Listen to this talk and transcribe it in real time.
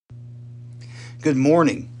Good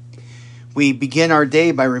morning. We begin our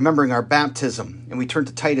day by remembering our baptism, and we turn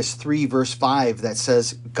to Titus 3, verse 5, that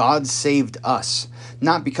says, God saved us,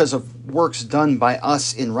 not because of works done by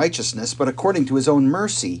us in righteousness, but according to his own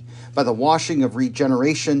mercy, by the washing of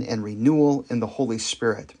regeneration and renewal in the Holy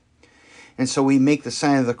Spirit. And so we make the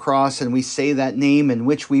sign of the cross, and we say that name in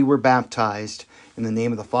which we were baptized, in the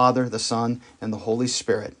name of the Father, the Son, and the Holy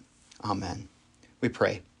Spirit. Amen. We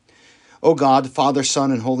pray. O God, Father,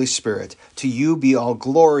 Son, and Holy Spirit, to you be all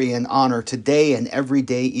glory and honor today and every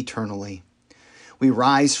day eternally. We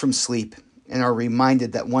rise from sleep and are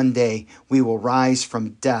reminded that one day we will rise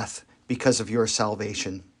from death because of your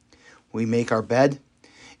salvation. We make our bed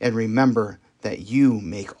and remember that you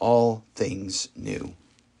make all things new.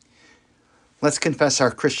 Let's confess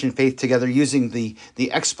our Christian faith together using the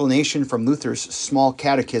explanation from Luther's Small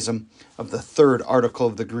Catechism of the third article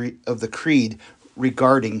of the Creed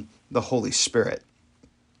regarding the Holy Spirit.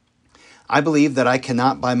 I believe that I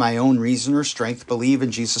cannot by my own reason or strength believe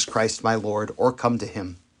in Jesus Christ my Lord or come to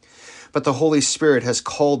him. But the Holy Spirit has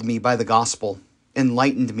called me by the gospel,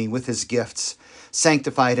 enlightened me with his gifts,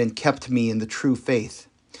 sanctified and kept me in the true faith.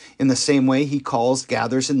 In the same way he calls,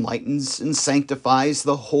 gathers, enlightens, and sanctifies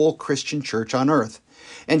the whole Christian church on earth,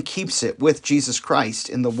 and keeps it with Jesus Christ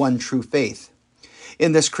in the one true faith.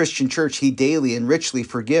 In this Christian church, he daily and richly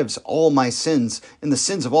forgives all my sins and the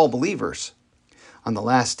sins of all believers. On the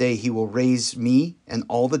last day, he will raise me and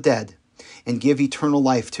all the dead and give eternal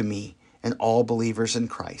life to me and all believers in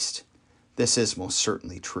Christ. This is most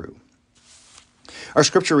certainly true. Our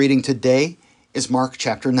scripture reading today is Mark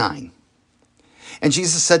chapter 9. And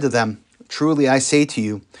Jesus said to them, Truly I say to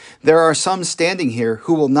you, there are some standing here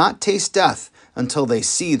who will not taste death until they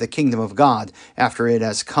see the kingdom of God after it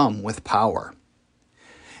has come with power.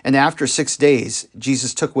 And after 6 days,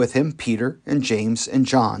 Jesus took with him Peter and James and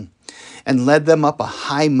John, and led them up a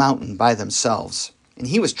high mountain by themselves. And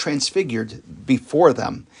he was transfigured before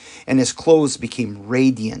them, and his clothes became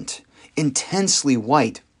radiant, intensely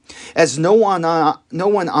white, as no one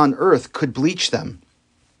on earth could bleach them.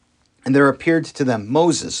 And there appeared to them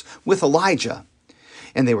Moses with Elijah,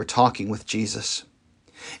 and they were talking with Jesus.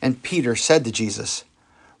 And Peter said to Jesus,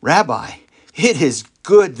 Rabbi, it is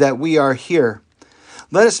good that we are here.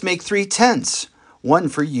 Let us make 3 tents, one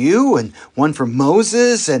for you, and one for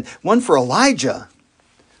Moses, and one for Elijah.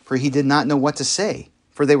 For he did not know what to say,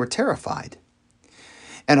 for they were terrified.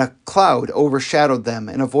 And a cloud overshadowed them,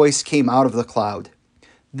 and a voice came out of the cloud.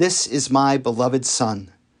 This is my beloved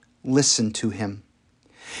Son. Listen to him.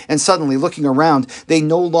 And suddenly, looking around, they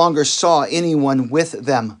no longer saw anyone with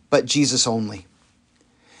them, but Jesus only.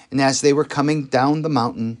 And as they were coming down the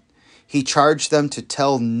mountain, he charged them to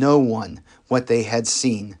tell no one what they had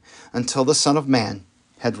seen until the Son of Man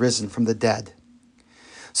had risen from the dead.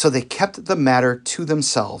 So they kept the matter to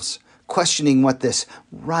themselves, questioning what this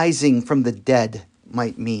rising from the dead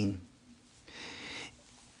might mean.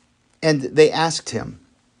 And they asked him,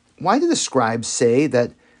 Why do the scribes say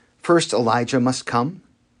that first Elijah must come?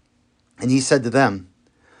 And he said to them,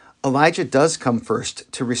 Elijah does come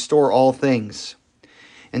first to restore all things.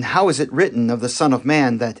 And how is it written of the Son of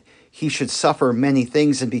Man that he should suffer many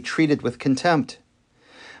things and be treated with contempt?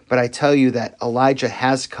 But I tell you that Elijah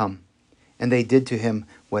has come, and they did to him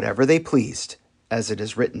whatever they pleased, as it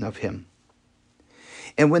is written of him.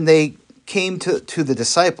 And when they came to the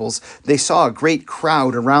disciples, they saw a great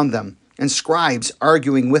crowd around them, and scribes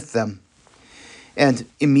arguing with them. And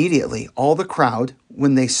immediately all the crowd,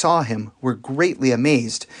 when they saw him, were greatly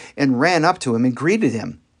amazed, and ran up to him and greeted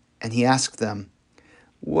him. And he asked them,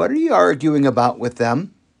 What are you arguing about with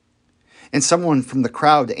them? And someone from the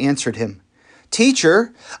crowd answered him,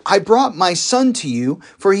 Teacher, I brought my son to you,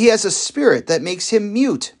 for he has a spirit that makes him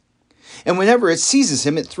mute. And whenever it seizes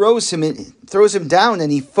him, it throws him down,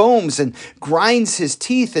 and he foams and grinds his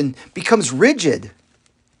teeth and becomes rigid.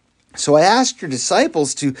 So I asked your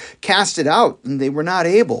disciples to cast it out, and they were not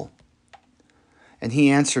able. And he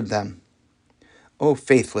answered them, O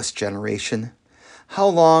faithless generation, how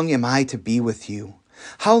long am I to be with you?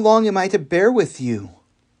 How long am I to bear with you?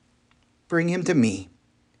 Bring him to me.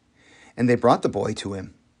 And they brought the boy to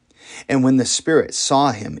him. And when the spirit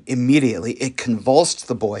saw him, immediately it convulsed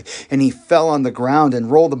the boy, and he fell on the ground and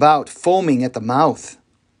rolled about, foaming at the mouth.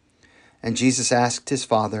 And Jesus asked his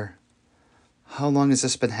father, How long has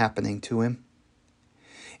this been happening to him?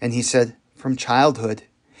 And he said, From childhood.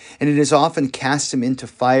 And it has often cast him into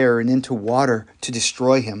fire and into water to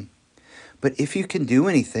destroy him. But if you can do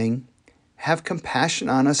anything, have compassion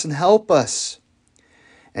on us and help us.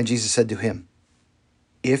 And Jesus said to him,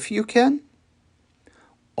 If you can?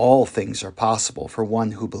 All things are possible for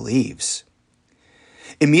one who believes.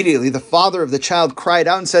 Immediately the father of the child cried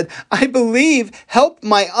out and said, I believe, help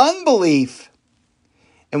my unbelief.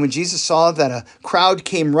 And when Jesus saw that a crowd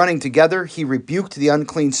came running together, he rebuked the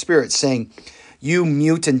unclean spirit, saying, You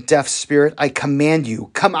mute and deaf spirit, I command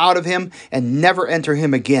you, come out of him and never enter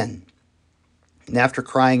him again. And after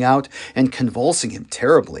crying out and convulsing him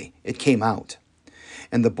terribly, it came out.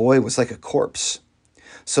 And the boy was like a corpse,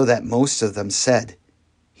 so that most of them said,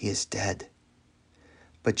 He is dead.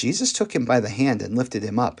 But Jesus took him by the hand and lifted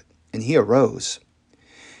him up, and he arose.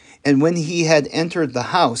 And when he had entered the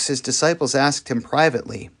house, his disciples asked him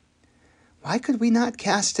privately, Why could we not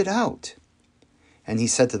cast it out? And he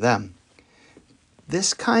said to them,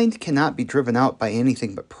 This kind cannot be driven out by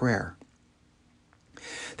anything but prayer.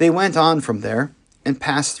 They went on from there and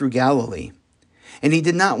passed through Galilee. And he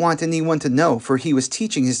did not want anyone to know, for he was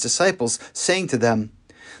teaching his disciples, saying to them,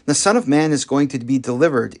 The Son of Man is going to be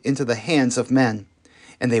delivered into the hands of men,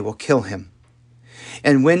 and they will kill him.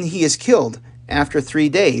 And when he is killed, after 3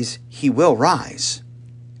 days, he will rise.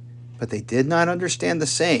 But they did not understand the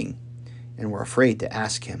saying, and were afraid to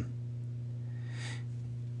ask him.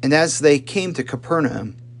 And as they came to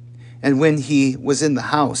Capernaum, and when he was in the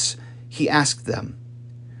house, he asked them,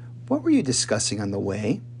 What were you discussing on the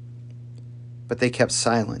way? But they kept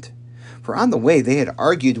silent, for on the way they had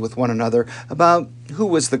argued with one another about who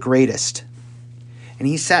was the greatest. And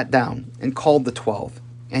he sat down and called the 12,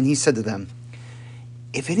 and he said to them,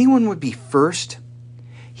 If anyone would be first,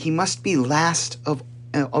 he must be last of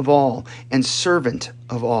all and servant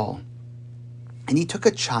of all. And he took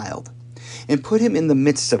a child and put him in the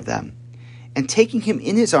midst of them. And taking him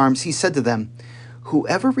in his arms, he said to them,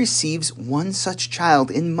 Whoever receives one such child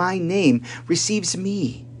in my name receives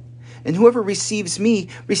me. And whoever receives me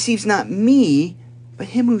receives not me, but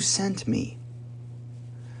him who sent me.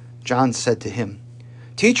 John said to him,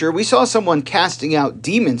 Teacher, we saw someone casting out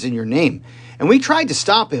demons in your name, and we tried to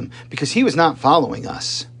stop him because he was not following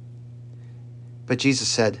us. But Jesus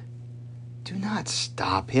said, Do not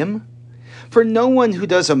stop him, for no one who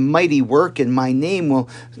does a mighty work in my name will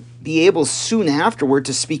be able soon afterward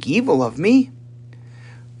to speak evil of me.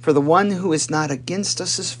 For the one who is not against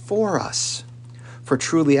us is for us. For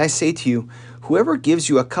truly I say to you, whoever gives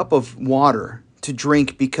you a cup of water to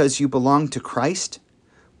drink because you belong to Christ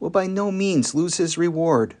will by no means lose his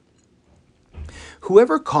reward.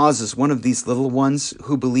 Whoever causes one of these little ones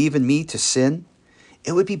who believe in me to sin,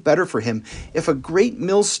 it would be better for him if a great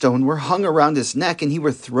millstone were hung around his neck and he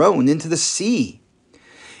were thrown into the sea.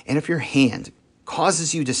 And if your hand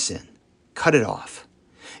causes you to sin, cut it off.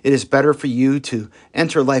 It is better for you to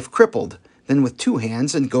enter life crippled than with 2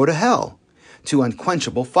 hands and go to hell, to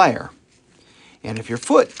unquenchable fire. And if your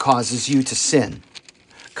foot causes you to sin,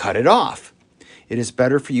 cut it off. It is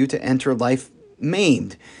better for you to enter life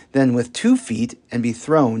maimed than with 2 feet and be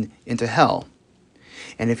thrown into hell.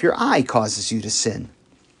 And if your eye causes you to sin,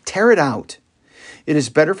 tear it out. It is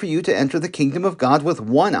better for you to enter the kingdom of God with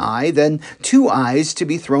 1 eye than 2 eyes to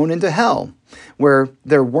be thrown into hell, where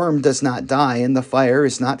their worm does not die and the fire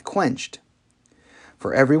is not quenched.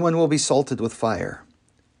 For everyone will be salted with fire.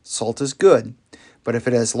 Salt is good, but if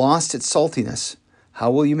it has lost its saltiness,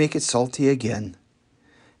 how will you make it salty again?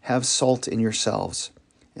 Have salt in yourselves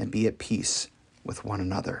and be at peace with one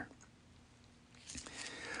another.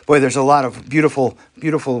 Boy, there's a lot of beautiful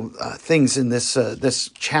things in this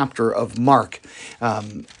chapter of Mark. I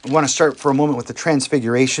want to start for a moment with the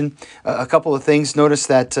Transfiguration. A couple of things. Notice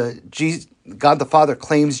that God the Father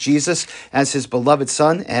claims Jesus as his beloved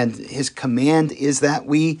Son, and his command is that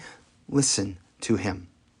we listen to him.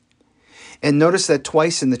 And notice that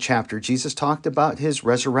twice in the chapter, Jesus talked about his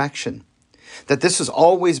resurrection, that this has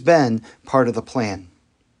always been part of the plan.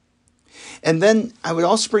 And then I would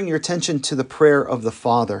also bring your attention to the prayer of the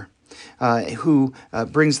Father who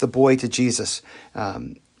brings the boy to Jesus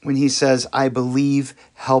when he says, I believe,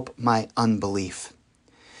 help my unbelief.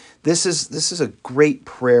 This is a great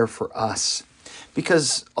prayer for us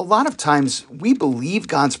because a lot of times we believe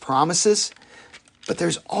God's promises, but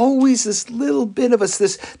there's always this little bit of us,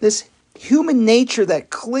 this human nature that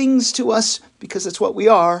clings to us because it's what we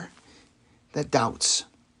are, that doubts.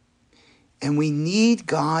 And we need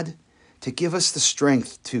God to give us the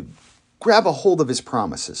strength to grab a hold of his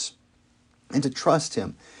promises and to trust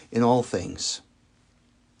him in all things.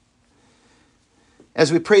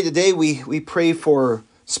 As we pray today, we pray for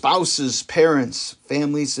spouses, parents,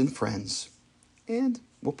 families, and friends. And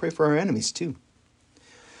we'll pray for our enemies too.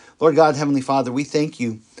 Lord God, Heavenly Father, we thank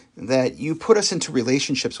you that you put us into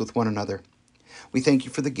relationships with one another. We thank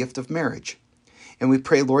you for the gift of marriage. And we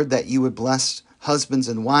pray, Lord, that you would bless husbands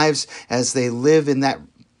and wives as they live in that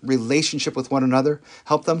relationship with one another.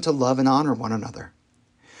 Help them to love and honor one another.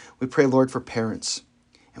 We pray, Lord, for parents.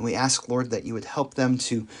 And we ask, Lord, that you would help them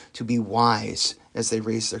to be wise as they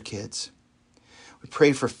raise their kids. We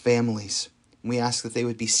pray for families. We ask that they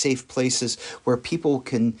would be safe places where people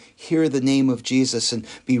can hear the name of Jesus and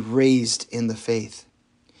be raised in the faith.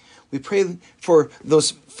 We pray for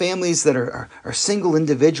those families that are single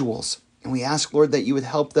individuals. And we ask, Lord, that you would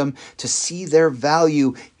help them to see their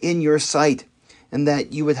value in your sight, and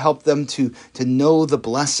that you would help them to know the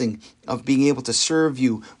blessing of being able to serve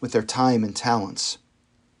you with their time and talents.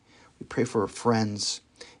 We pray for our friends,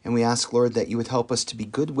 and we ask, Lord, that you would help us to be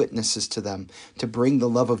good witnesses to them, to bring the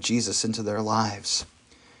love of Jesus into their lives.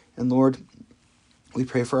 And Lord, we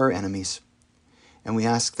pray for our enemies, and we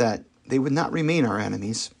ask that they would not remain our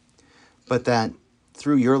enemies, but that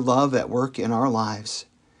through your love at work in our lives,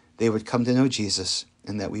 they would come to know Jesus,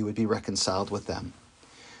 and that we would be reconciled with them.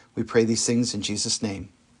 We pray these things in Jesus' name,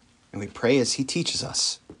 and we pray as he teaches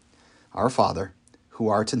us. Our Father, who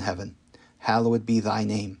art in heaven, hallowed be thy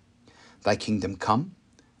name. Thy kingdom come,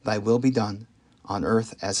 thy will be done, on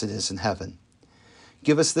earth as it is in heaven.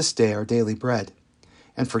 Give us this day our daily bread,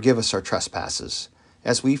 and forgive us our trespasses,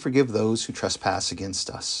 as we forgive those who trespass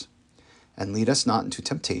against us. And lead us not into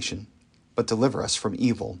temptation, but deliver us from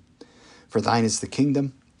evil. For thine is the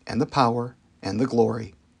kingdom, and the power, and the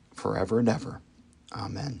glory, forever and ever.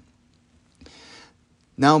 Amen.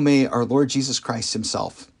 Now may our Lord Jesus Christ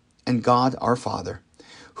himself, and God our Father,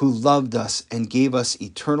 who loved us and gave us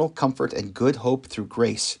eternal comfort and good hope through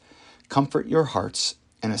grace, comfort your hearts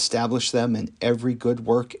and establish them in every good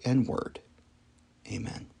work and word.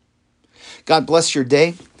 Amen. God bless your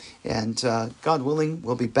day, and God willing,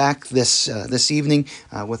 we'll be back this evening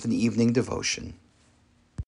with an evening devotion.